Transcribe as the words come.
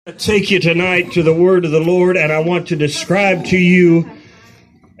I take you tonight to the word of the Lord, and I want to describe to you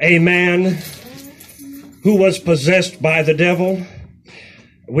a man who was possessed by the devil.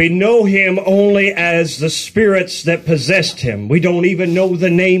 We know him only as the spirits that possessed him. We don't even know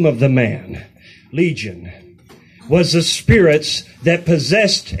the name of the man. Legion was the spirits that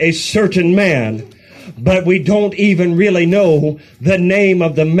possessed a certain man, but we don't even really know the name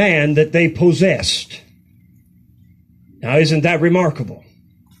of the man that they possessed. Now, isn't that remarkable?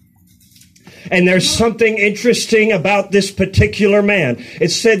 And there's something interesting about this particular man. It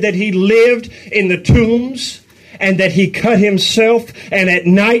said that he lived in the tombs and that he cut himself, and at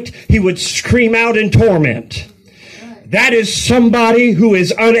night he would scream out in torment. That is somebody who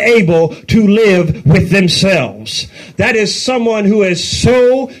is unable to live with themselves. That is someone who is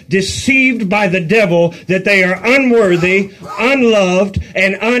so deceived by the devil that they are unworthy, unloved,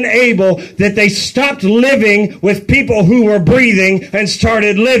 and unable that they stopped living with people who were breathing and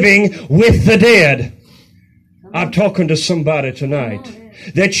started living with the dead. I'm talking to somebody tonight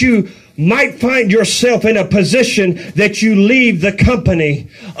that you might find yourself in a position that you leave the company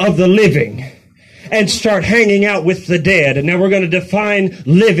of the living and start hanging out with the dead. And now we're going to define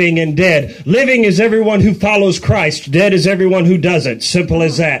living and dead. Living is everyone who follows Christ. Dead is everyone who doesn't. Simple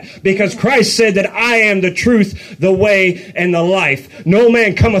as that. Because Christ said that I am the truth, the way, and the life. No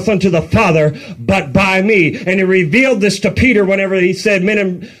man cometh unto the Father but by me. And he revealed this to Peter whenever he said,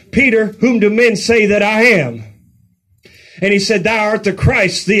 Peter, whom do men say that I am? And he said, thou art the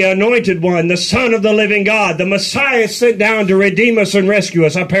Christ, the anointed one, the Son of the living God, the Messiah sent down to redeem us and rescue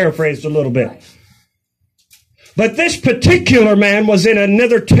us. I paraphrased a little bit. But this particular man was in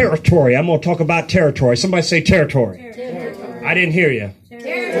another territory. I'm going to talk about territory. Somebody say territory. Territory. I didn't hear you.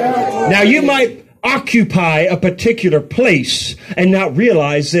 Territory. Now you might occupy a particular place and not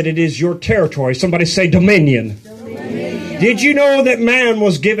realize that it is your territory. Somebody say dominion. Dominion. Did you know that man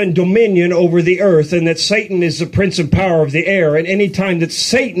was given dominion over the earth and that Satan is the prince and power of the air? And any time that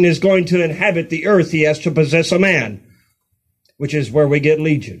Satan is going to inhabit the earth, he has to possess a man, which is where we get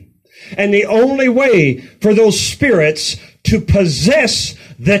legion. And the only way for those spirits to possess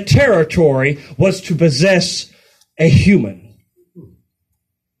the territory was to possess a human.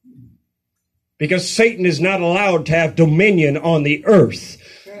 Because Satan is not allowed to have dominion on the earth.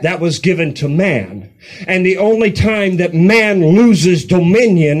 That was given to man. And the only time that man loses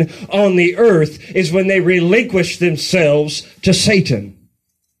dominion on the earth is when they relinquish themselves to Satan.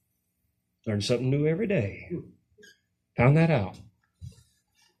 Learn something new every day. Found that out.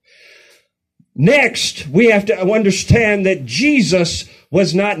 Next, we have to understand that Jesus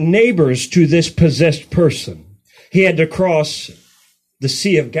was not neighbors to this possessed person. He had to cross the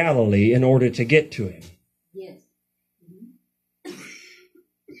Sea of Galilee in order to get to him. Yes.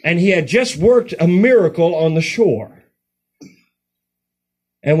 And he had just worked a miracle on the shore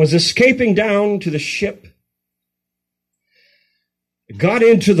and was escaping down to the ship, got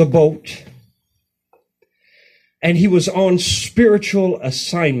into the boat, and he was on spiritual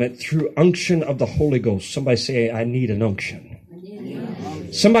assignment through unction of the Holy Ghost. Somebody say, I need an unction.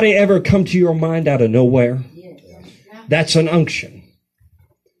 Somebody ever come to your mind out of nowhere? That's an unction.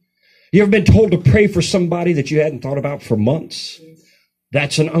 You ever been told to pray for somebody that you hadn't thought about for months?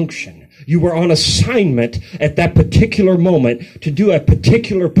 That's an unction. You were on assignment at that particular moment to do a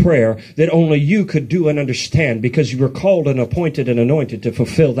particular prayer that only you could do and understand because you were called and appointed and anointed to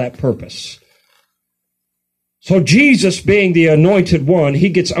fulfill that purpose. So Jesus, being the anointed one, he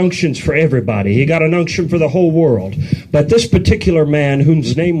gets unctions for everybody. He got an unction for the whole world. But this particular man,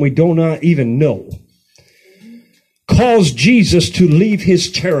 whose name we do not even know, caused Jesus to leave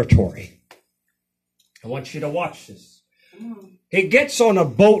his territory. I want you to watch this. He gets on a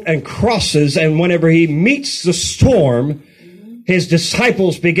boat and crosses, and whenever he meets the storm, his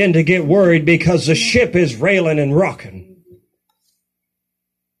disciples begin to get worried because the ship is railing and rocking.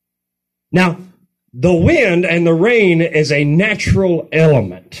 Now, the wind and the rain is a natural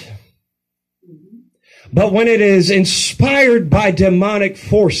element. But when it is inspired by demonic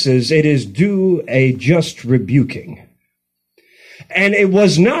forces, it is due a just rebuking. And it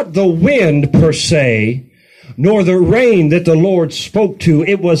was not the wind per se, nor the rain that the Lord spoke to.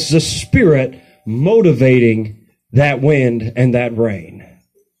 It was the Spirit motivating that wind and that rain.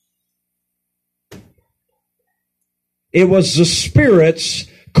 It was the Spirit's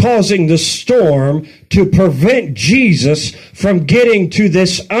causing the storm to prevent Jesus from getting to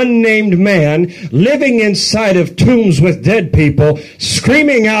this unnamed man living inside of tombs with dead people,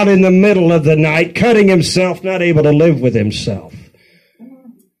 screaming out in the middle of the night, cutting himself, not able to live with himself.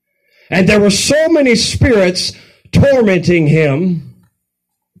 And there were so many spirits tormenting him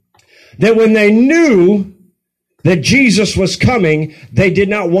that when they knew that Jesus was coming, they did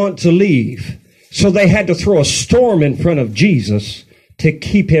not want to leave. So they had to throw a storm in front of Jesus to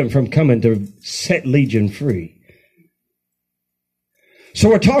keep him from coming to set Legion free. So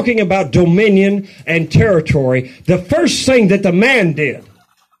we're talking about dominion and territory. The first thing that the man did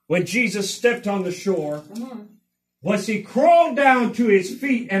when Jesus stepped on the shore was he crawled down to his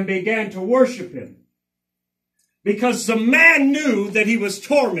feet and began to worship him. Because the man knew that he was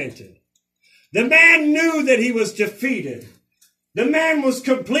tormented. The man knew that he was defeated. The man was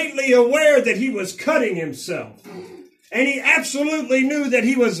completely aware that he was cutting himself. And he absolutely knew that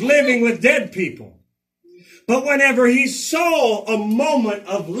he was living with dead people. But whenever he saw a moment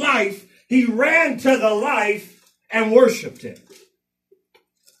of life, he ran to the life and worshiped it.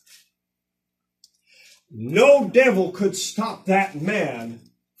 No devil could stop that man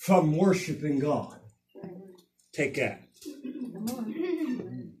from worshiping God. Take that.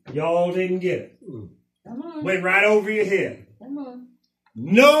 Y'all didn't get it. Went right over your head.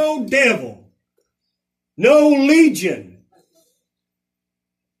 No devil, no legion.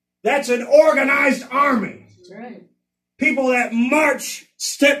 That's an organized army. Right. People that march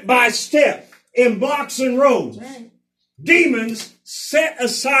step by step in blocks and rows. Right. Demons set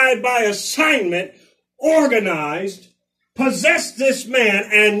aside by assignment, organized, possessed this man,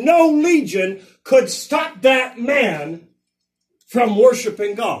 and no legion could stop that man from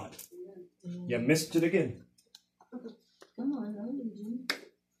worshiping God. You missed it again. Come on, no legion.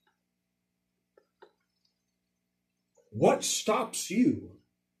 What stops you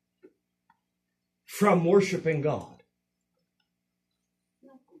from worshiping God?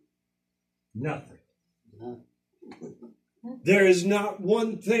 Nothing. There is not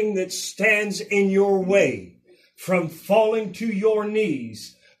one thing that stands in your way from falling to your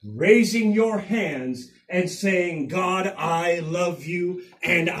knees, raising your hands, and saying, God, I love you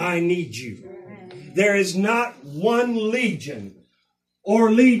and I need you. There is not one legion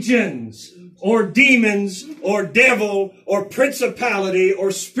or legions or demons or devil or principality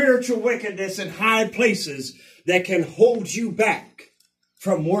or spiritual wickedness in high places that can hold you back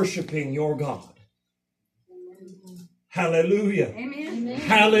from worshiping your God. Hallelujah. Amen.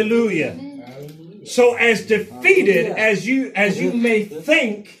 Hallelujah. So as defeated as you may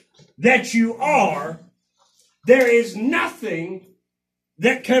think that you are, there is nothing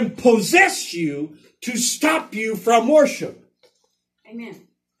that can possess you to stop you from worship. Amen.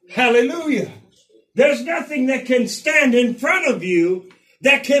 Hallelujah. There's nothing that can stand in front of you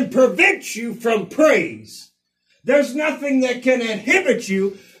that can prevent you from praise. There's nothing that can inhibit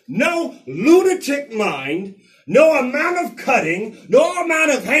you. No lunatic mind, no amount of cutting, no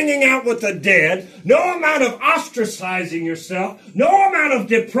amount of hanging out with the dead, no amount of ostracizing yourself, no amount of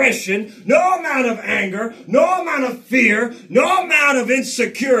depression, no amount of anger, no amount of fear, no amount of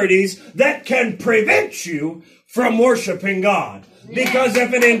insecurities that can prevent you from worshiping God. Because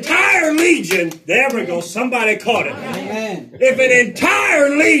if an entire legion, there we go, somebody caught it. Amen. If an entire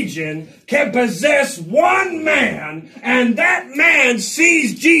legion can possess one man, and that man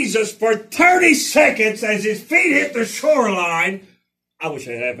sees Jesus for 30 seconds as his feet hit the shoreline, I wish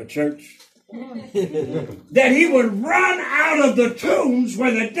I had a church, that he would run out of the tombs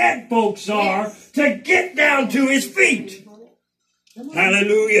where the dead folks are to get down to his feet.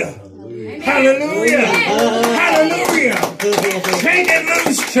 Hallelujah. Hallelujah. Hallelujah. Take it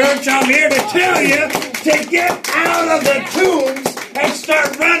loose, church. I'm here to tell you to get out of the tombs and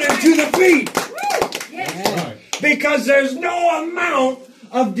start running to the feet. Because there's no amount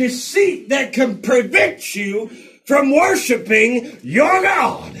of deceit that can prevent you from worshiping your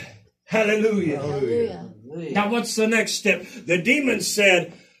God. Hallelujah. Hallelujah. Now what's the next step? The demon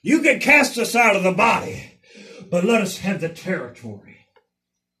said, you can cast us out of the body, but let us have the territory.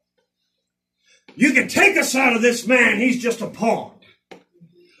 You can take us out of this man. He's just a pawn.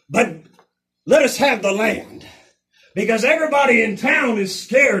 But let us have the land. Because everybody in town is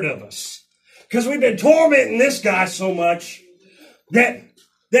scared of us. Because we've been tormenting this guy so much that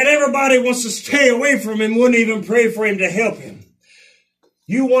everybody wants to stay away from him, wouldn't even pray for him to help him.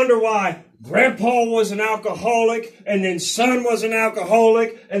 You wonder why Grandpa was an alcoholic, and then son was an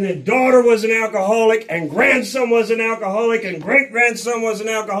alcoholic, and then daughter was an alcoholic, and grandson was an alcoholic, and great-grandson was an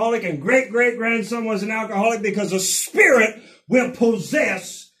alcoholic, and great-great-grandson was an alcoholic, because a spirit will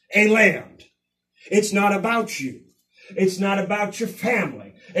possess a land. It's not about you. It's not about your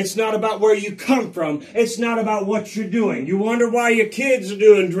family. It's not about where you come from. It's not about what you're doing. You wonder why your kids are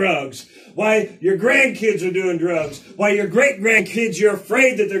doing drugs, why your grandkids are doing drugs, why your great-grandkids, you're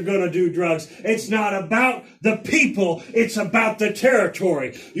afraid that they're going to do drugs. It's not about the people. It's about the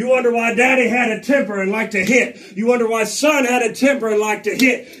territory. You wonder why daddy had a temper and liked to hit. You wonder why son had a temper and liked to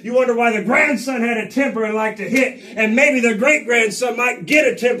hit. You wonder why the grandson had a temper and liked to hit. And maybe the great-grandson might get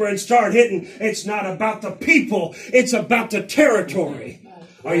a temper and start hitting. It's not about the people. It's about the territory.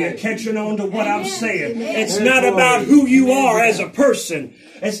 Are you catching on to what I'm saying? It's not about who you are as a person.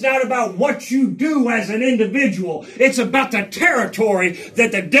 It's not about what you do as an individual. It's about the territory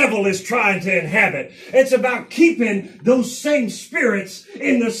that the devil is trying to inhabit. It's about keeping those same spirits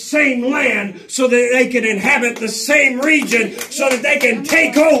in the same land so that they can inhabit the same region so that they can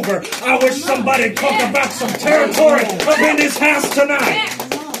take over. I wish somebody talk about some territory up in this house tonight.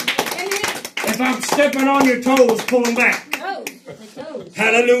 If I'm stepping on your toes, pull them back.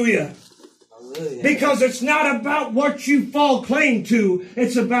 Hallelujah. Because it's not about what you fall claim to.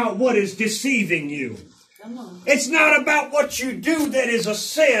 It's about what is deceiving you. It's not about what you do that is a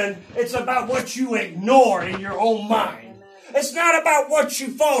sin. It's about what you ignore in your own mind. It's not about what you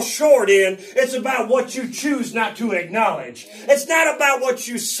fall short in. It's about what you choose not to acknowledge. It's not about what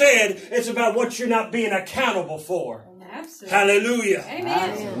you said. It's about what you're not being accountable for. Absolutely. Hallelujah.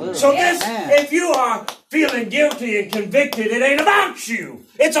 Amen. So this, if you are feeling guilty and convicted, it ain't about you.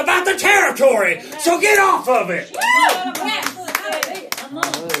 It's about the territory. So get off of it.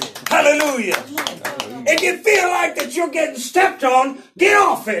 Hallelujah. If you feel like that you're getting stepped on, get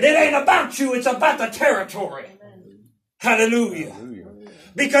off it. It ain't about you. It's about the territory. Hallelujah.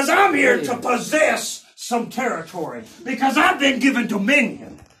 Because I'm here to possess some territory. Because I've been given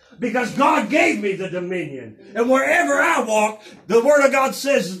dominion. Because God gave me the dominion. And wherever I walk, the Word of God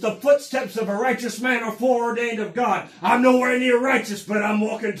says that the footsteps of a righteous man are foreordained of God. I'm nowhere near righteous, but I'm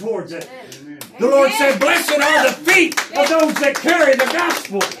walking towards it. Amen. The Lord said, blessed are the feet of those that carry the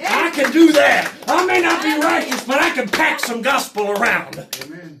gospel. I can do that. I may not be righteous, but I can pack some gospel around.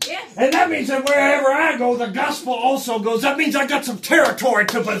 Amen. And that means that wherever I go, the gospel also goes. That means I got some territory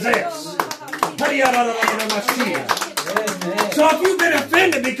to possess. So if you've been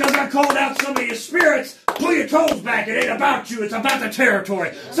offended because I called out some of your spirits, pull your toes back. It ain't about you. It's about the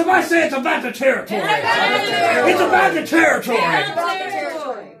territory. Somebody say it's about the territory. It's about the territory.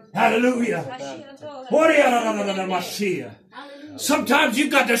 Hallelujah. Sometimes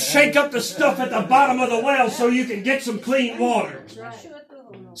you've got to shake up the stuff at the bottom of the well so you can get some clean water.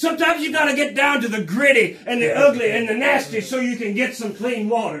 Sometimes you've got to get down to the gritty and the ugly and the nasty so you can get some clean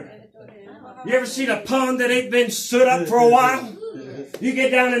water. You ever seen a pond that ain't been stood up for a while? You get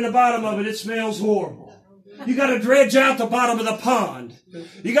down in the bottom of it, it smells horrible. You got to dredge out the bottom of the pond.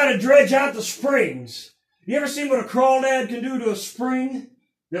 You got to dredge out the springs. You ever seen what a crawdad can do to a spring?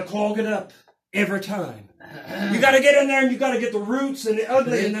 They'll clog it up every time. You got to get in there and you got to get the roots and the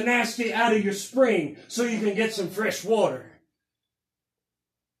ugly and the nasty out of your spring so you can get some fresh water.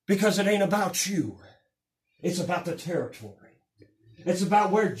 Because it ain't about you. It's about the territory. It's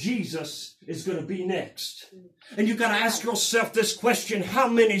about where Jesus is going to be next. And you've got to ask yourself this question: how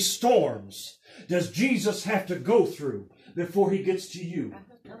many storms does Jesus have to go through before he gets to you?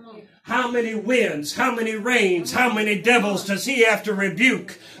 How many winds, how many rains, how many devils does he have to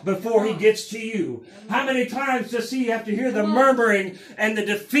rebuke before he gets to you? How many times does he have to hear the murmuring and the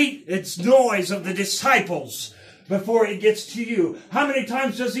defeat, its noise of the disciples before he gets to you? How many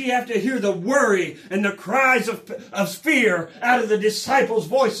times does he have to hear the worry and the cries of fear out of the disciples'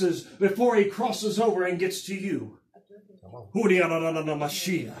 voices before he crosses over and gets to you?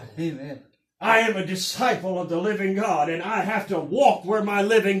 Amen. I am a disciple of the living God, and I have to walk where my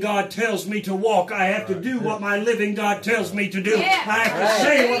living God tells me to walk. I have to do what my living God tells me to do. I have to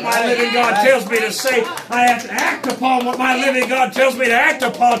say what my living God tells me to say. I have to act upon what my living God tells me to act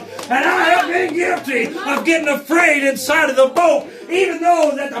upon. And I have been guilty of getting afraid inside of the boat, even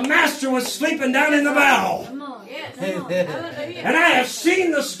though that the master was sleeping down in the bow. And I have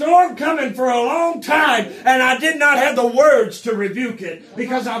seen the storm coming for a long time, and I did not have the words to rebuke it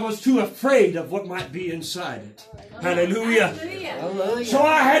because I was too afraid of what might be inside it. Hallelujah. So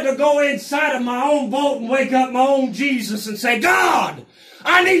I had to go inside of my own boat and wake up my own Jesus and say, God,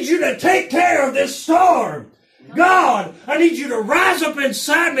 I need you to take care of this storm. God, I need you to rise up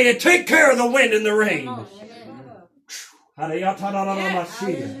inside me and take care of the wind and the rain. Come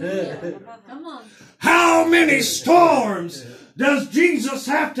on. How many storms does Jesus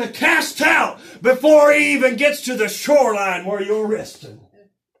have to cast out before he even gets to the shoreline where you're resting?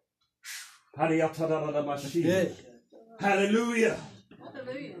 Hallelujah.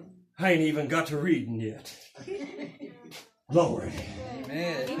 I ain't even got to reading yet. Glory.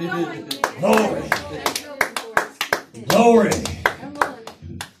 Glory. Glory.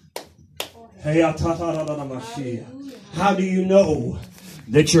 How do you know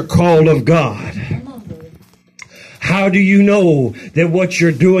that you're called of God? How do you know that what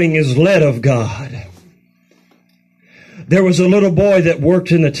you're doing is led of God? There was a little boy that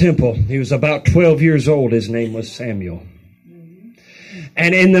worked in the temple. He was about 12 years old. His name was Samuel.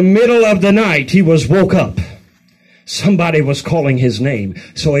 And in the middle of the night, he was woke up. Somebody was calling his name.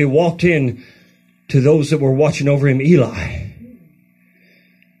 So he walked in to those that were watching over him, Eli.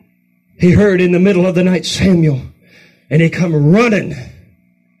 He heard in the middle of the night, Samuel. And he come running.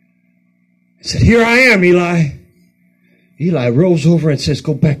 He said, "Here I am, Eli." Eli rolls over and says,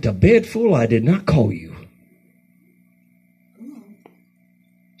 "Go back to bed, fool. I did not call you."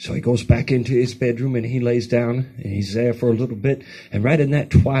 So he goes back into his bedroom and he lays down and he's there for a little bit. And right in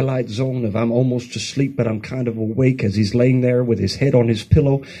that twilight zone of I'm almost asleep, but I'm kind of awake, as he's laying there with his head on his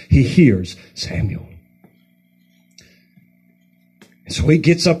pillow, he hears Samuel. And so he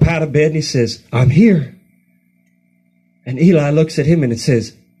gets up out of bed and he says, "I'm here." And Eli looks at him and it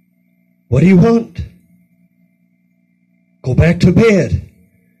says, "What do you want? Go back to bed.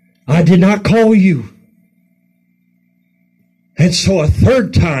 I did not call you." And so a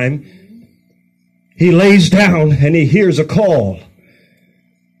third time, he lays down and he hears a call.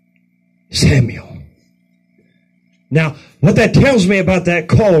 Samuel. Now, what that tells me about that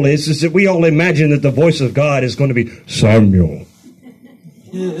call is that we all imagine that the voice of God is going to be Samuel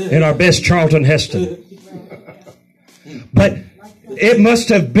in our best Charlton Heston. But it must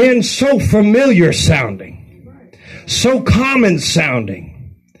have been so familiar sounding, so common sounding,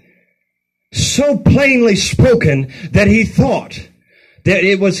 so plainly spoken that he thought that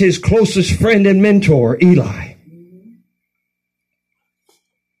it was his closest friend and mentor, Eli.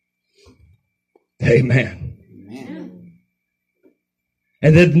 Amen.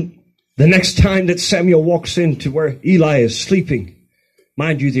 And then the next time that Samuel walks into where Eli is sleeping,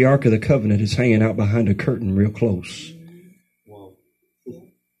 mind you, the Ark of the Covenant is hanging out behind a curtain real close.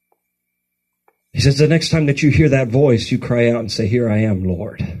 He says, the next time that you hear that voice, you cry out and say, "Here I am,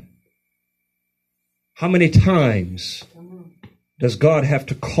 Lord." How many times does God have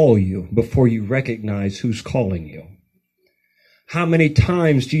to call you before you recognize who's calling you? How many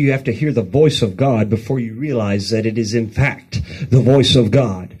times do you have to hear the voice of God before you realize that it is in fact the voice of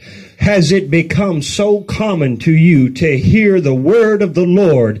God? Has it become so common to you to hear the word of the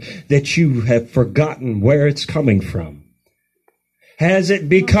Lord that you have forgotten where it's coming from? Has it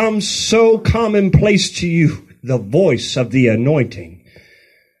become so commonplace to you, the voice of the anointing,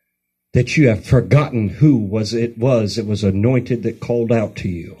 that you have forgotten who it was anointed that called out to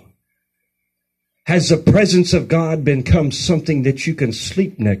you? Has the presence of God become something that you can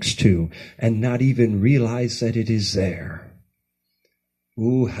sleep next to and not even realize that it is there?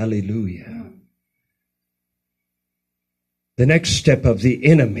 Ooh, hallelujah. The next step of the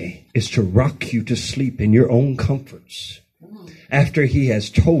enemy is to rock you to sleep in your own comforts after he has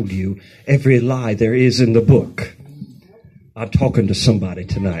told you every lie there is in the book. I'm talking to somebody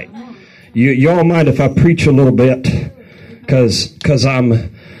tonight. Y'all mind if I preach a little bit? Because I'm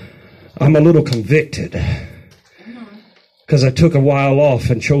a little convicted. Because I took a while off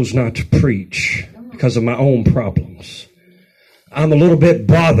and chose not to preach because of my own problems. I'm a little bit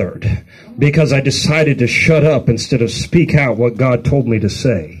bothered because I decided to shut up instead of speak out what God told me to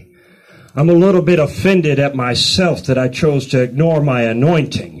say. I'm a little bit offended at myself that I chose to ignore my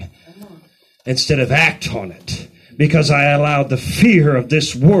anointing instead of act on it, because I allowed the fear of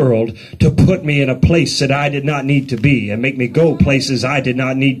this world to put me in a place that I did not need to be and make me go places I did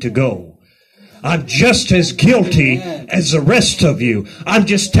not need to go. I'm just as guilty as the rest of you. I'm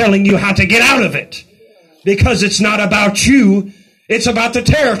just telling you how to get out of it, because it's not about you. It's about the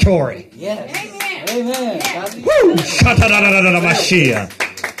territory. Yes. Amen. Amen. Woo! Mashiach.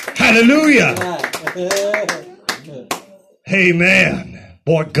 Hallelujah. Amen.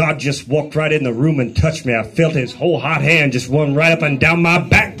 Boy, God just walked right in the room and touched me. I felt his whole hot hand just run right up and down my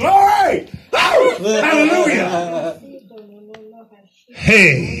back. Glory! Oh, hallelujah.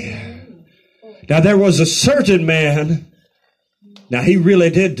 Hey. Now there was a certain man. Now he really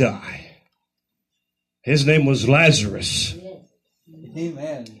did die. His name was Lazarus.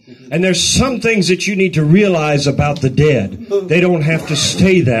 Amen. And there's some things that you need to realize about the dead. They don't have to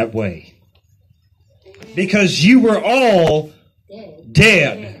stay that way. Because you were all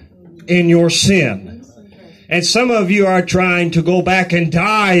dead in your sin. And some of you are trying to go back and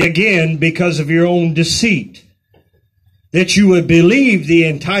die again because of your own deceit. That you would believe the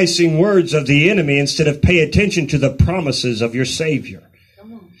enticing words of the enemy instead of pay attention to the promises of your Savior.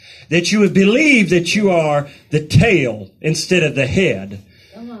 That you would believe that you are the tail instead of the head.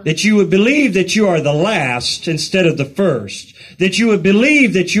 That you would believe that you are the last instead of the first. That you would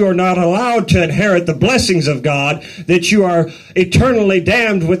believe that you are not allowed to inherit the blessings of God. That you are eternally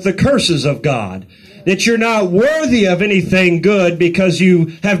damned with the curses of God. That you're not worthy of anything good because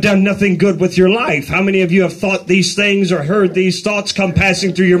you have done nothing good with your life. How many of you have thought these things or heard these thoughts come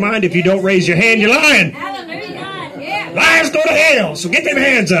passing through your mind? If you don't raise your hand, you're lying. Hallelujah. Liars go to hell, so get them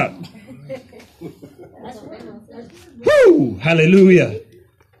hands up. Woo! Hallelujah.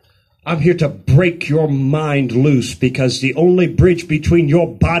 I'm here to break your mind loose because the only bridge between your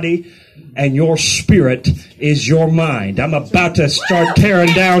body and your spirit is your mind. I'm about to start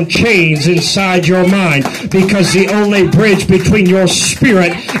tearing down chains inside your mind because the only bridge between your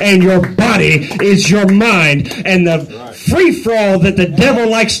spirit and your body is your mind. And the free-for-all that the devil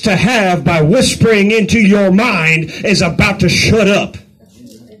likes to have by whispering into your mind is about to shut up.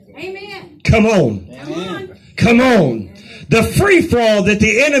 Amen. Come on. Amen. Come on. The free-for-all that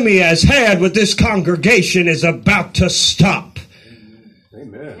the enemy has had with this congregation is about to stop.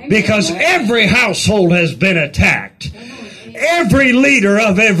 Amen. Because every household has been attacked. Every leader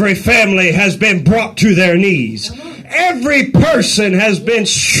of every family has been brought to their knees. Every person has been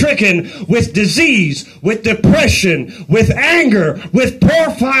stricken with disease, with depression, with anger, with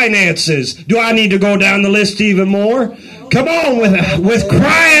poor finances. Do I need to go down the list even more? Come on, with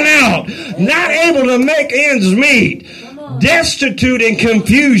crying out, not able to make ends meet, destitute in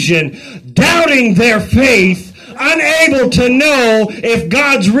confusion, doubting their faith, unable to know if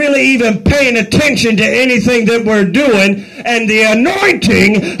God's really even paying attention to anything that we're doing, and the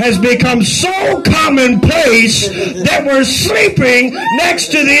anointing has become so commonplace that we're sleeping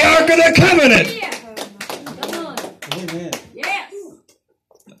next to the Ark of the Covenant. Amen. Yes.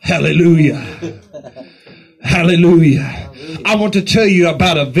 Hallelujah. Hallelujah. I want to tell you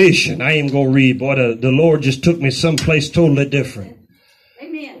about a vision. I ain't going to read, boy. The Lord just took me someplace totally different.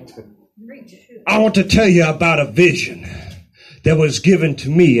 Amen. I want to tell you about a vision that was given to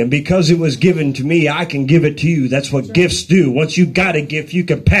me. And because it was given to me, I can give it to you. That's what gifts do. Once you got a gift, you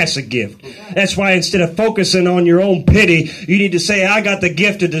can pass a gift. That's why instead of focusing on your own pity, you need to say, I got the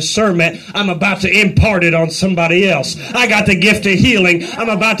gift of discernment. I'm about to impart it on somebody else. I got the gift of healing. I'm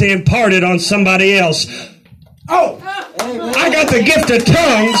about to impart it on somebody else. Oh, I got the gift of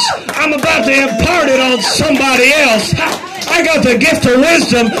tongues. I'm about to impart it on somebody else. I got the gift of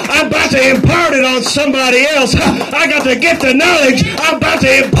wisdom. I'm about to impart it on somebody else. I got the gift of knowledge. I'm about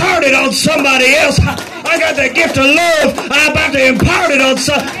to impart it on somebody else. I got the gift of love. I'm about to impart it on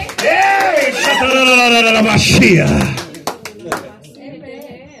somebody. Hey,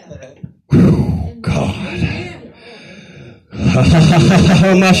 God.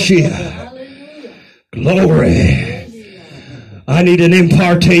 Mashiach. Glory. I need an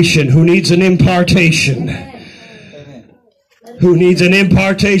impartation. Who needs an impartation? Who needs an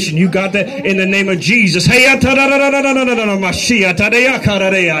impartation? You got that in the name of Jesus. Hey,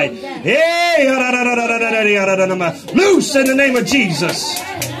 loose in the name of Jesus.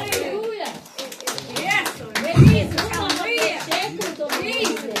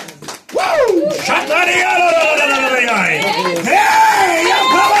 Woo!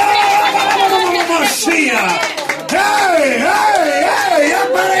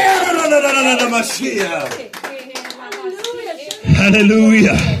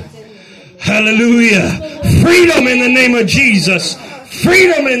 Hallelujah. Hallelujah. Freedom in the name of Jesus.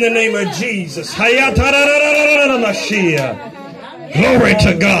 Freedom in the name of Jesus. Glory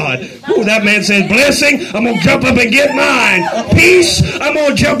to God. Ooh, that man says blessing. I'm going to jump up and get mine. Peace. I'm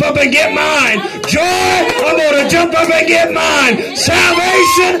going to jump up and get mine. Joy. I'm going to jump up and get mine.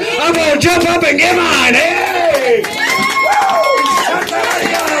 Salvation. I'm going to jump up and get mine. Hey!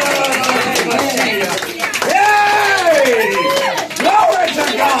 Hey! Glory to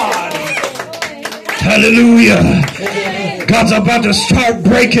God. Hallelujah. God's about to start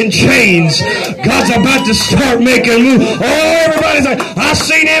breaking chains. God's about to start making moves. Oh, everybody's like, I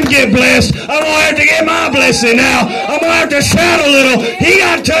seen him get blessed. I'm going to have to get my blessing now. I'm going to have to shout a little. He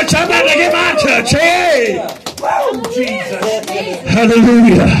got touched. I'm about to get my touch. Hey! Woo, Jesus.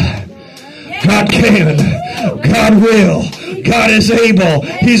 Hallelujah. God can. God will. God is able.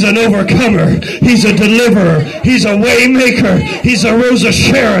 He's an overcomer. He's a deliverer. He's a way maker. He's a Rose of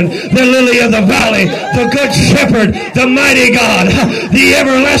Sharon, the lily of the valley, the good shepherd, the mighty God, the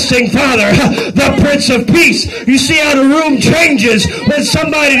everlasting Father, the Prince of Peace. You see how the room changes when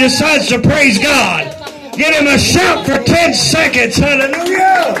somebody decides to praise God. Give him a shout for 10 seconds.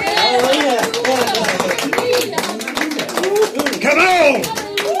 Hallelujah. Come on.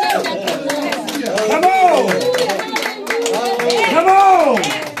 Come on. Come on.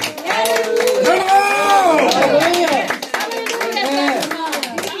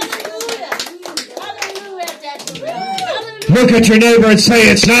 Look at your neighbor and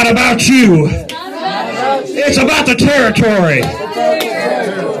say, it's not about you. It's about the territory.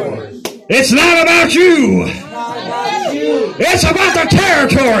 It's not about you. It's about the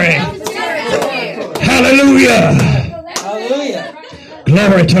territory. Hallelujah. Hallelujah.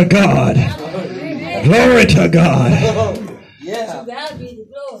 Glory to God. Glory to God. Yeah.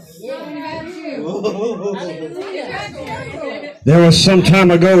 There was some time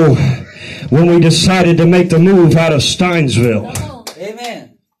ago when we decided to make the move out of Steinsville.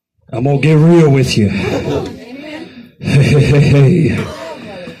 Amen. I'm going to get real with you. Hey.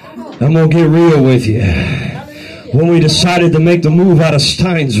 I'm going to get real with you. When we decided to make the move out of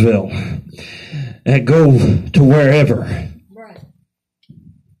Steinsville and go to wherever.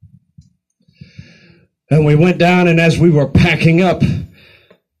 And we went down, and as we were packing up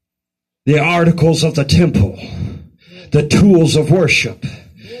the articles of the temple, the tools of worship,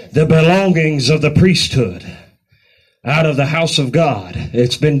 the belongings of the priesthood out of the house of God.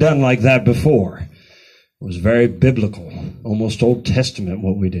 It's been done like that before. It was very biblical, almost Old Testament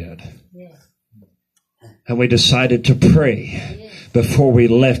what we did. And we decided to pray before we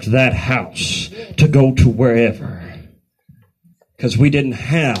left that house to go to wherever. Because we didn't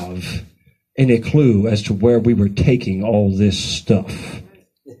have any clue as to where we were taking all this stuff.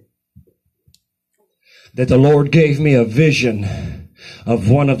 That the Lord gave me a vision of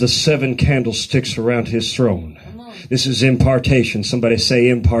one of the 7 candlesticks around his throne. This is impartation. Somebody say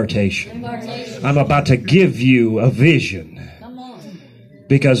impartation. I'm about to give you a vision.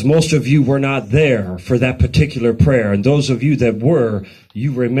 Because most of you were not there for that particular prayer. And those of you that were,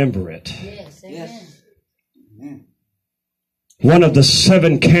 you remember it. Yes. One of the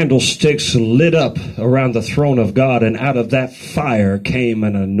 7 candlesticks lit up around the throne of God, and out of that fire came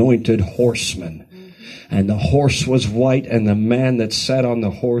an anointed horseman. And the horse was white, and the man that sat on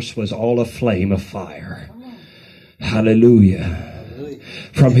the horse was all aflame of fire. Hallelujah.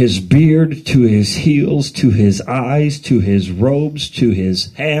 From his beard to his heels, to his eyes, to his robes, to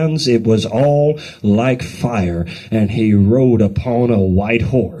his hands, it was all like fire. And he rode upon a white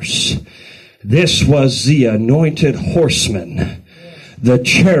horse. This was the anointed horseman, the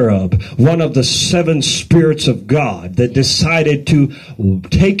cherub, one of the 7 spirits of God that decided to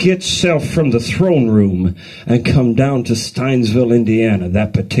take itself from the throne room and come down to Steinsville, Indiana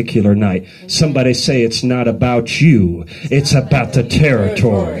that particular night. Somebody say it's not about you. It's about the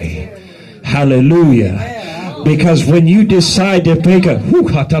territory. Hallelujah. Because when you decide to make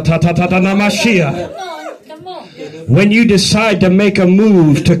when you decide to make a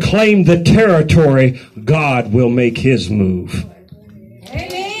move to claim the territory, God will make his move.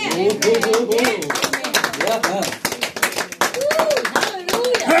 Hey!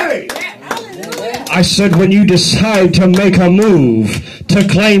 I said when you decide to make a move to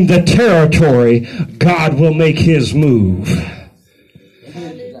claim the territory, God will make his move.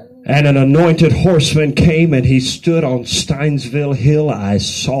 And an anointed horseman came, and he stood on Steinsville Hill. I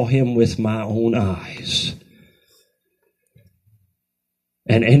saw him with my own eyes.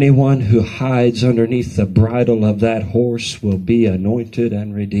 And anyone who hides underneath the bridle of that horse will be anointed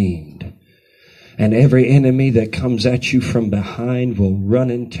and redeemed. And every enemy that comes at you from behind will run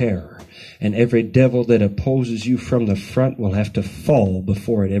in terror. And every devil that opposes you from the front will have to fall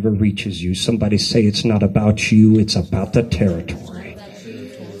before it ever reaches you. Somebody say it's not about you, it's about the territory.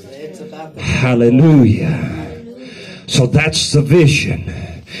 Hallelujah. So that's the vision,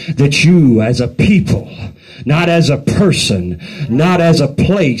 that you as a people, not as a person, not as a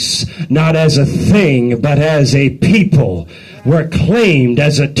place, not as a thing, but as a people, were claimed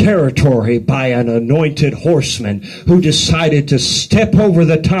as a territory by an anointed horseman who decided to step over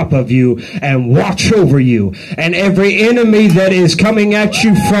the top of you and watch over you. And every enemy that is coming at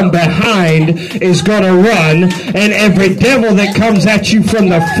you from behind is going to run, and every devil that comes at you from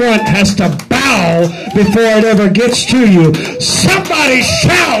the front has to bow before it ever gets to you. Somebody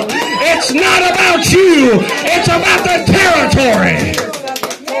shout, it's not about you, it's about the territory.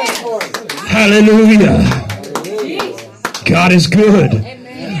 Hallelujah. God is good.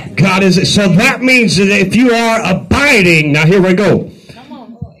 God is. So that means that if you are abiding, now here we go.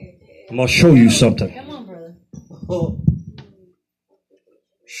 I'm going to show you something. Come on, brother.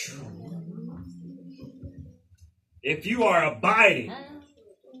 If you are abiding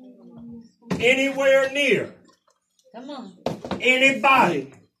anywhere near Come on.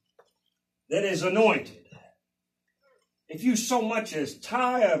 anybody that is anointed, if you so much as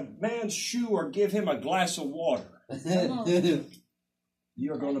tie a man's shoe or give him a glass of water,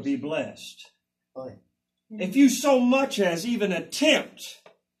 you're going to be blessed. If you so much as even attempt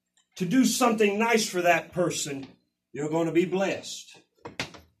to do something nice for that person, you're going to be blessed.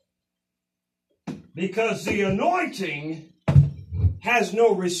 Because the anointing has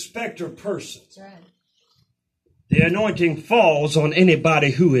no respect of person. That's right. The anointing falls on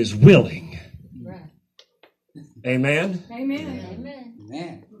anybody who is willing. Right. Amen. Amen.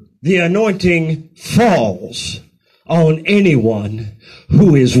 Amen. The anointing falls on anyone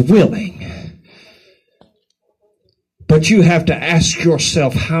who is willing. But you have to ask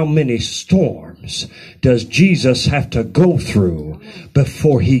yourself, how many storms does Jesus have to go through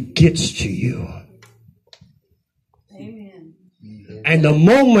before he gets to you? Amen. And the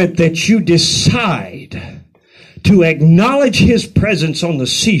moment that you decide to acknowledge his presence on the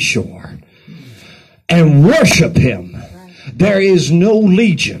seashore and worship him, there is no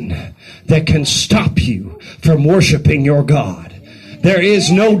legion that can stop you from worshiping your God. There is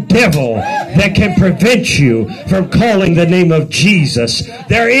no devil that can prevent you from calling the name of Jesus.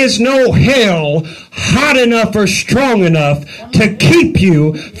 There is no hell hot enough or strong enough to keep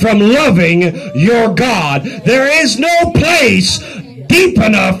you from loving your God. There is no place deep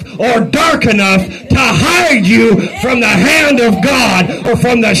enough or dark enough to hide you from the hand of God or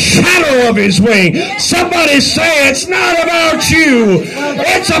from the shadow of his wing. Somebody say, it's not about you.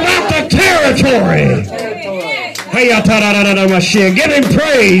 It's about the territory. Hey, give him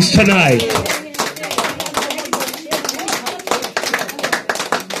praise tonight.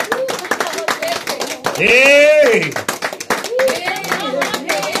 Hey.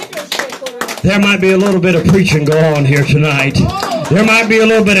 There might be a little bit of preaching going on here tonight. There might be a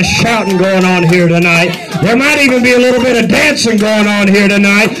little bit of shouting going on here tonight. There might even be a little bit of dancing going on here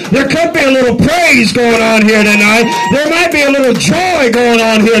tonight. There could be a little praise going on here tonight. There might be a little joy going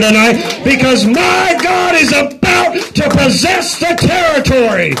on here tonight, because my God is about to possess the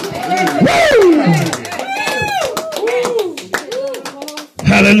territory. Woo!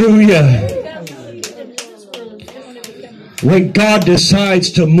 Hallelujah. When God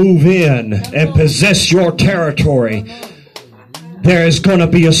decides to move in and possess your territory, there is going to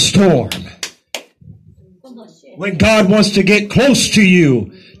be a storm. When God wants to get close to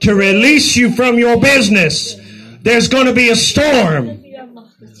you, to release you from your business, there's going to be a storm.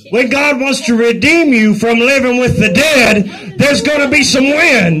 When God wants to redeem you from living with the dead, there's going to be some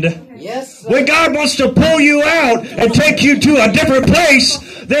wind. Yes, When God wants to pull you out and take you to a different place,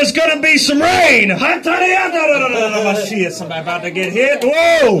 there's going to be some rain. Somebody about to get hit.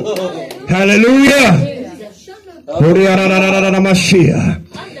 Whoa. Hallelujah.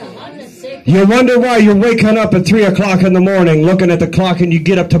 You wonder why you're waking up at 3 o'clock in the morning looking at the clock and you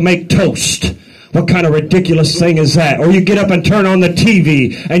get up to make toast. What kind of ridiculous thing is that? Or you get up and turn on the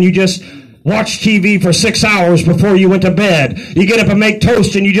TV and you just watch TV for 6 hours before you went to bed. You get up and make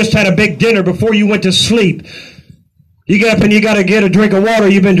toast and you just had a big dinner before you went to sleep. You get up and you got to get a drink of water.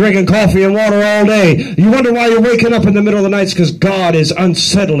 You've been drinking coffee and water all day. You wonder why you're waking up in the middle of the night. It's because God is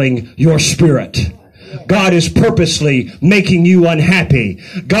unsettling your spirit. God is purposely making you unhappy.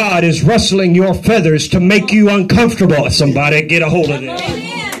 God is rustling your feathers to make you uncomfortable. Somebody get a hold of this.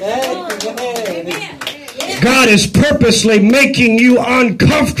 God is purposely making you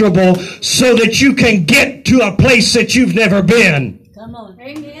uncomfortable so that you can get to a place that you've never been. Come on.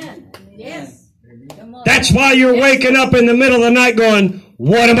 Amen. Yes. Come on. That's why you're waking up in the middle of the night going,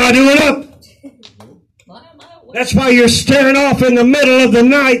 what am I doing up? That's why you're staring off in the middle of the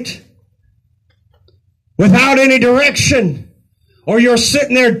night without any direction. Or you're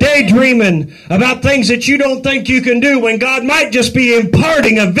sitting there daydreaming about things that you don't think you can do when God might just be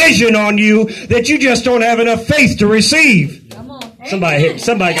imparting a vision on you that you just don't have enough faith to receive. Come on.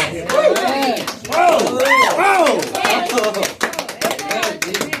 Somebody got hit. Oh!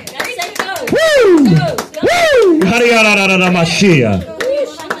 Woo! Woo!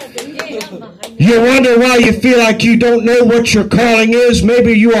 You wonder why you feel like you don't know what your calling is.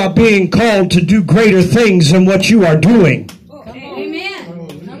 Maybe you are being called to do greater things than what you are doing.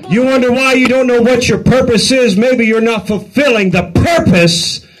 Amen. You wonder why you don't know what your purpose is. Maybe you're not fulfilling the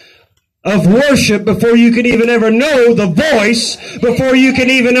purpose of worship before you can even ever know the voice, before you can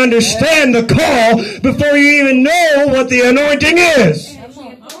even understand the call, before you even know what the anointing is.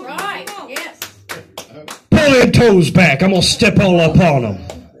 All right. Yes. Pull their toes back. I'm going to step all up on them.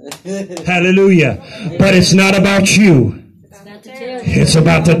 Hallelujah. But it's not about you. It's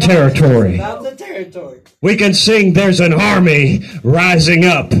about the territory. About the territory. We can sing there's an army rising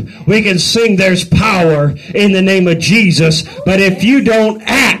up. We can sing there's power in the name of Jesus. But if you don't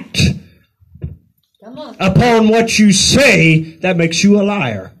act upon what you say, that makes you a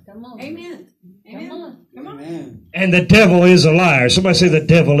liar. Amen. Amen. Come on. Amen. And the devil is a liar. Somebody say the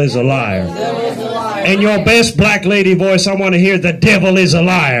devil is a liar. The devil is a liar. In your best black lady voice, I want to hear the devil is a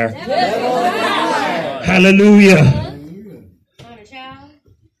liar. Hallelujah.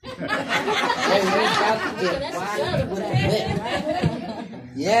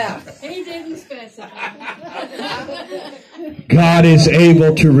 God is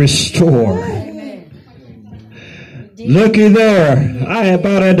able to restore. Looky there. I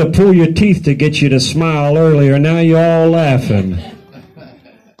about had to pull your teeth to get you to smile earlier. Now you're all laughing.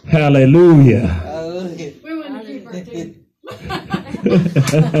 Hallelujah. Hallelujah. We want to keep our teeth.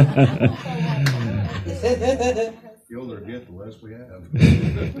 The older I get, the less we have.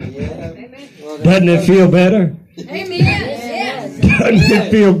 Yeah. Well, Doesn't it feel better? Amen. Yes. Doesn't it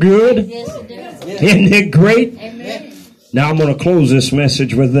feel good? Yes, it does. Isn't it great? Amen. Now I'm going to close this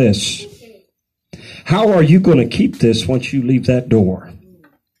message with this. How are you going to keep this once you leave that door?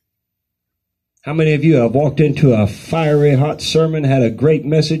 How many of you have walked into a fiery hot sermon, had a great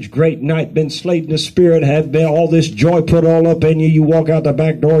message, great night, been slayed in the spirit, had been all this joy put all up in you, you walk out the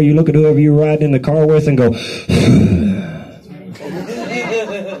back door, you look at whoever you're riding in the car with and go,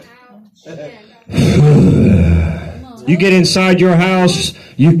 you get inside your house,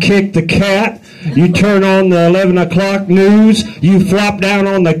 you kick the cat, you turn on the 11 o'clock news, you flop down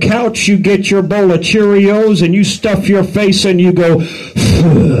on the couch, you get your bowl of Cheerios and you stuff your face and you go,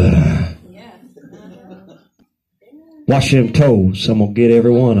 wash them toes. I'm going to get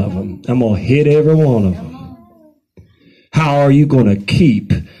every one of them. I'm going to hit every one of them. How are you going to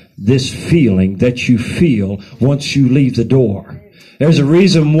keep this feeling that you feel once you leave the door? There's a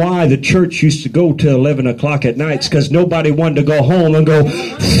reason why the church used to go till 11 o'clock at night. It's because nobody wanted to go home and go,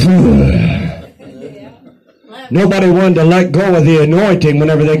 nobody wanted to let go of the anointing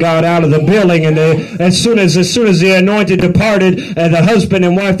whenever they got out of the building. And as soon as the anointed departed, the husband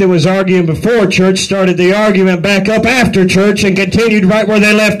and wife that was arguing before church started the argument back up after church and continued right where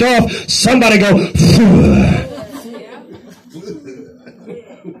they left off. Somebody go,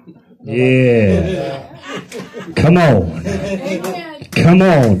 yeah. Come on. Come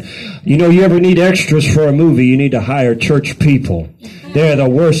on. You know, you ever need extras for a movie, you need to hire church people. They're the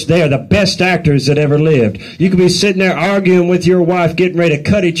worst. They are the best actors that ever lived. You could be sitting there arguing with your wife, getting ready to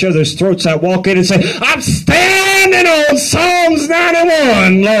cut each other's throats out, walk in and say, I'm standing on Psalms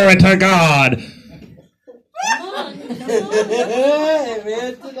 91. Glory to God.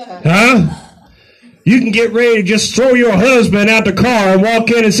 Amen to that. Huh? You can get ready to just throw your husband out the car and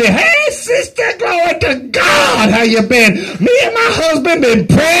walk in and say, hey, sister, glory to God, how you been? Me and my husband been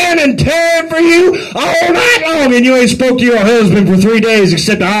praying and tearing for you all night long, and you ain't spoke to your husband for 3 days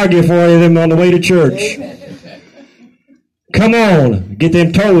except to argue for them on the way to church. Come on, get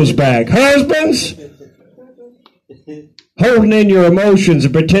them toes back. Husbands, holding in your emotions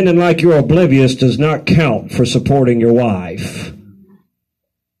and pretending like you're oblivious does not count for supporting your wife.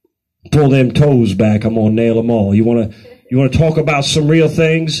 Pull them toes back. I'm going to nail them all. You want to talk about some real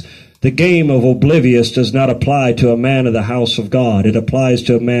things? The game of oblivious does not apply to a man of the house of God. It applies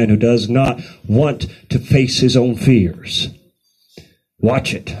to a man who does not want to face his own fears.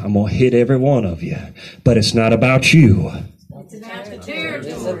 Watch it. I'm going to hit every one of you. But it's not about you. It's about the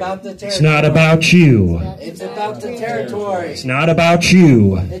territory. It's about the territory. It's not about you. It's about the territory. It's not about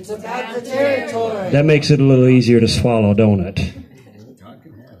you. It's about the territory. That makes it a little easier to swallow, don't it?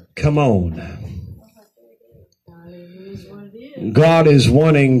 Come on. God is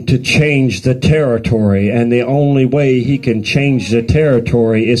wanting to change the territory, and the only way He can change the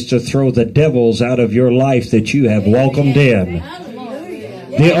territory is to throw the devils out of your life that you have welcomed in.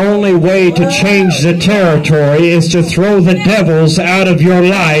 The only way to change the territory is to throw the devils out of your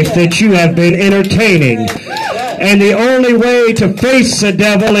life that you have been entertaining. And the only way to face the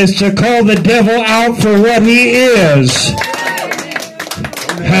devil is to call the devil out for what he is.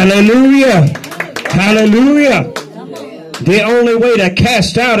 Hallelujah. Hallelujah. The only way to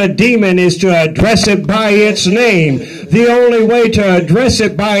cast out a demon is to address it by its name. The only way to address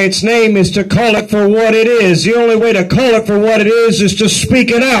it by its name is to call it for what it is. The only way to call it for what it is to speak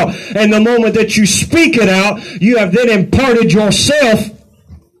it out. And the moment that you speak it out, you have then imparted yourself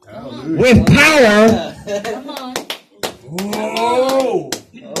with power. Whoa.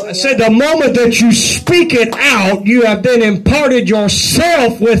 I said the moment that you speak it out, you have then imparted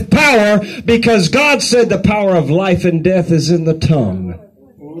yourself with power, because God said the power of life and death is in the tongue.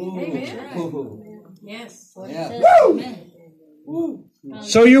 Amen. Yes. Woo!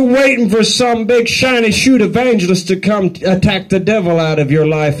 So you're waiting for some big shiny shoot evangelist to come attack the devil out of your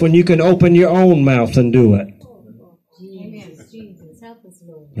life when you can open your own mouth and do it.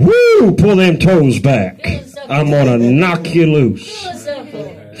 Woo! Pull them toes back. I'm going to knock you loose.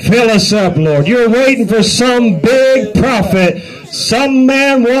 Fill us up, Lord. You're waiting for some big prophet, some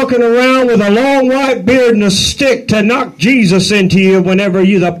man walking around with a long white beard and a stick to knock Jesus into you whenever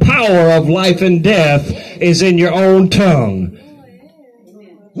the power of life and death is in your own tongue.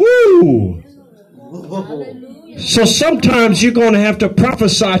 Woo! So sometimes you're going to have to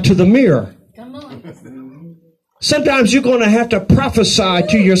prophesy to the mirror. Sometimes you're going to have to prophesy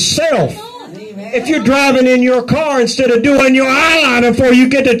to yourself. If you're driving in your car, instead of doing your eyeliner before you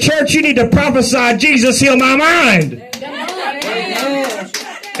get to church, you need to prophesy, Jesus, heal my mind.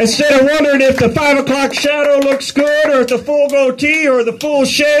 Instead of wondering if the 5 o'clock shadow looks good, or if the full goatee or the full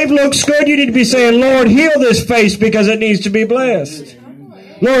shave looks good, you need to be saying, Lord, heal this face because it needs to be blessed.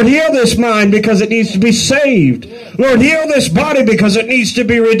 Lord, heal this mind because it needs to be saved. Lord, heal this body because it needs to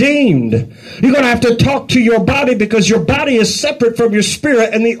be redeemed. You're going to have to talk to your body because your body is separate from your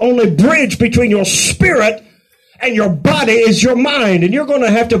spirit, and the only bridge between your spirit and your body is your mind. And you're going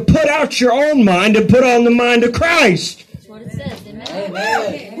to have to put out your own mind and put on the mind of Christ. That's what it says. Amen.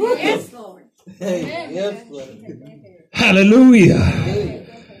 Amen. Yes, Lord. Yes, Lord. Hallelujah.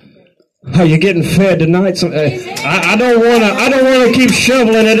 Are you getting fed tonight? I don't want to keep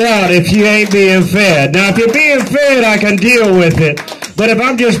shoveling it out if you ain't being fed. Now, if you're being fed, I can deal with it. But if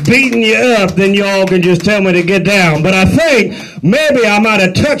I'm just beating you up, then y'all can just tell me to get down. But I think maybe I might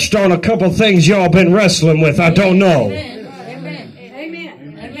have touched on a couple things y'all been wrestling with. I don't know. Amen.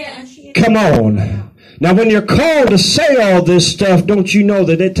 Amen. Amen. Come on. Now, when you're called to say all this stuff, don't you know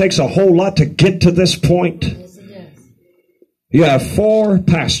that it takes a whole lot to get to this point? Yes, it does. You have 4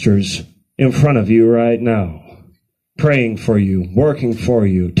 pastors in front of you right now, praying for you, working for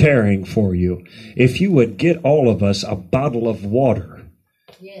you, caring for you. If you would get all of us a bottle of water.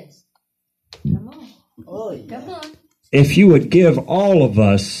 Yes. Come on. Oh, yeah. Come on. If you would give all of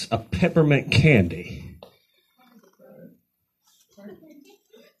us a peppermint candy.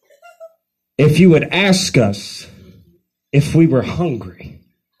 If you would ask us if we were hungry,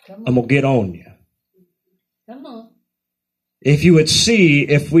 I'm going to get on you. Come on. If you would see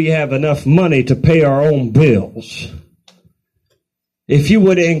if we have enough money to pay our own bills. If you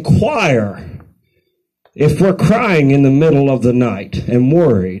would inquire if we're crying in the middle of the night and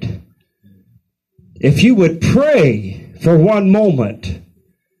worried. If you would pray for one moment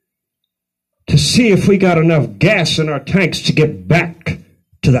to see if we got enough gas in our tanks to get back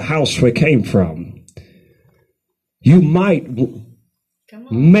to the house we came from. You might,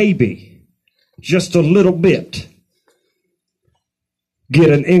 maybe, just a little bit,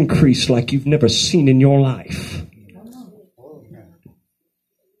 get an increase like you've never seen in your life.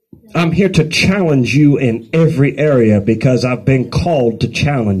 I'm here to challenge you in every area because I've been called to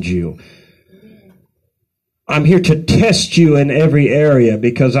challenge you. I'm here to test you in every area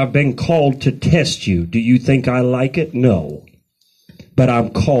because I've been called to test you. Do you think I like it? No. But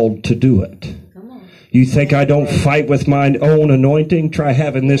I'm called to do it. You think I don't fight with my own anointing? Try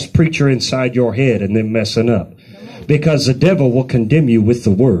having this preacher inside your head and then messing up. Because the devil will condemn you with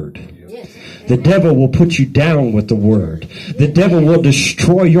the word. The devil will put you down with the word. The devil will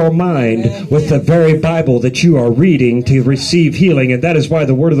destroy your mind with the very Bible that you are reading to receive healing. And that is why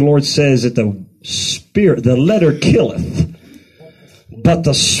the word of the Lord says that the spirit, the letter killeth, but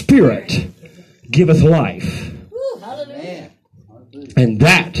the spirit giveth life. And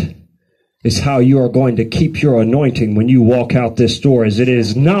that is how you are going to keep your anointing when you walk out this door, as it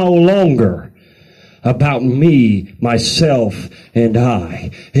is no longer about me, myself, and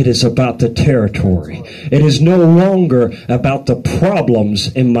I. It is about the territory. It is no longer about the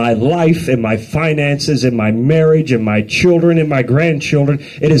problems in my life, in my finances, in my marriage, in my children, in my grandchildren.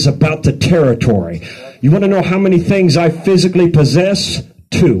 It is about the territory. You want to know how many things I physically possess?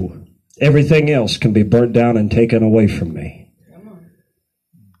 2. Everything else can be burnt down and taken away from me.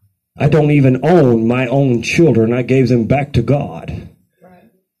 I don't even own my own children. I gave them back to God.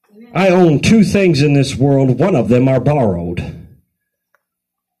 I own 2 things in this world. One of them are borrowed.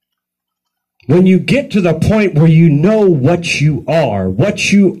 When you get to the point where you know what you are,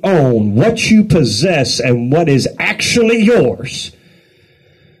 what you own, what you possess, and what is actually yours,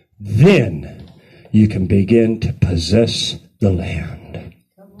 then you can begin to possess the land.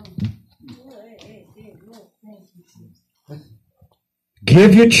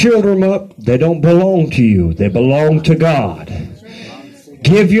 Give your children up. They don't belong to you. They belong to God.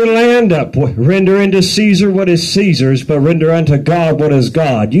 Give your land up. Render unto Caesar what is Caesar's, but render unto God what is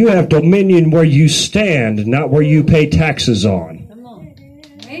God. You have dominion where you stand, not where you pay taxes on.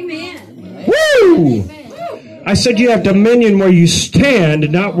 Amen. Woo! I said you have dominion where you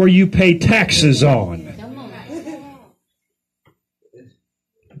stand, not where you pay taxes on.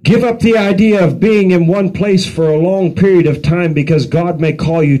 Give up the idea of being in one place for a long period of time, because God may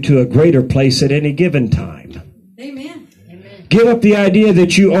call you to a greater place at any given time. Amen. Give up the idea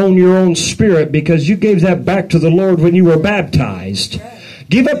that you own your own spirit, because you gave that back to the Lord when you were baptized.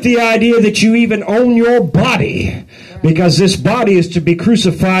 Give up the idea that you even own your body, because this body is to be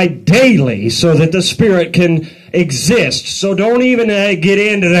crucified daily so that the spirit can exist. So don't even get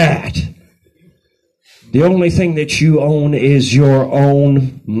into that. The only thing that you own is your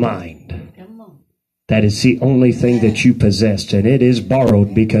own mind. Come on. That is the only thing that you possess, and it is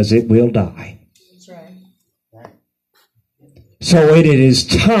borrowed because it will die. That's right. So it is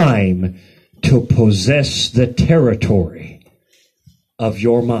time to possess the territory of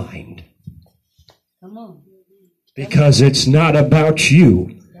your mind. Come on. Because it's not about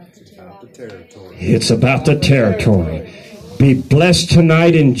you. About the territory. It's about the territory. Be blessed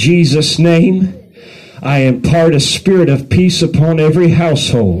tonight in Jesus' name. I impart a spirit of peace upon every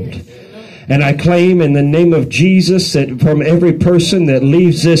household. And I claim in the name of Jesus that from every person that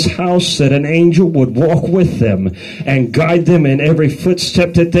leaves this house, that an angel would walk with them and guide them in every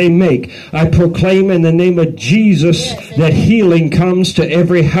footstep that they make. I proclaim in the name of Jesus that healing comes to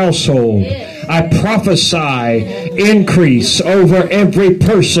every household. I prophesy increase over every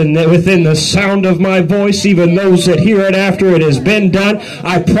person that within the sound of my voice, even those that hear it after it has been done.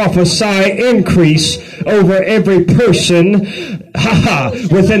 I prophesy increase over every person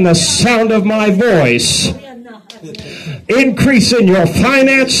within the sound of my voice. Increase in your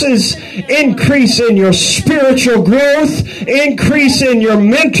finances, increase in your spiritual growth, increase in your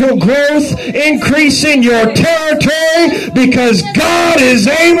mental growth, increase in your territory, because God is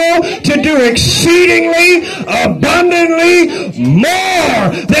able to do exceedingly abundantly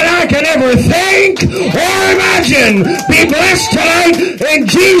more than I can ever think or imagine. Be blessed tonight in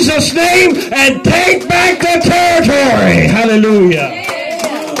Jesus' name and take back the territory. Hallelujah.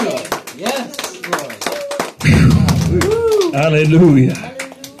 Yes, Lord. Hallelujah.